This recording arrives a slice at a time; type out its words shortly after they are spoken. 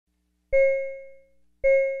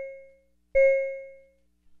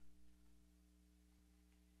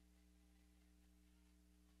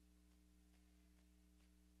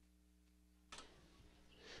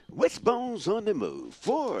Wishbone's on the move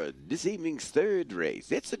for this evening's third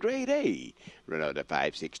race. It's a grade A. Run out of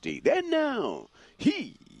 560. Then now,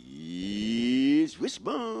 he is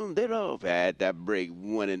Wishbone. They're off at the break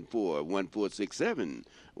 1 and 4. 1467.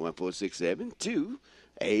 1467. 2,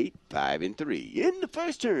 8, 5, and 3. In the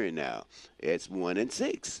first turn now, it's 1 and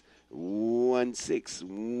 6. 1, 6,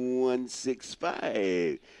 1, 6,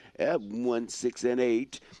 5. 1, 6, and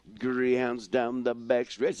 8. Greyhounds down the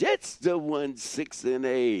backstretch. It's the 1, 6, and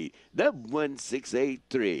 8. The 1, 6, 8,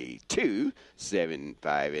 3, 2, 7,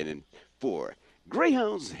 5, and 4.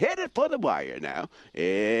 Greyhounds headed for the wire now.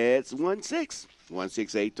 It's 1, 6, 1,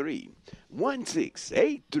 6, 8, 3. 1, 6,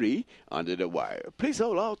 8, 3 under the wire. Please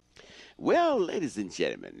hold on. Well, ladies and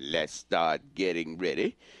gentlemen, let's start getting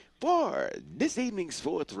ready for this evening's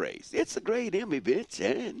fourth race. It's a grade M event,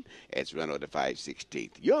 and it's run on the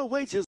 5/16. Your wages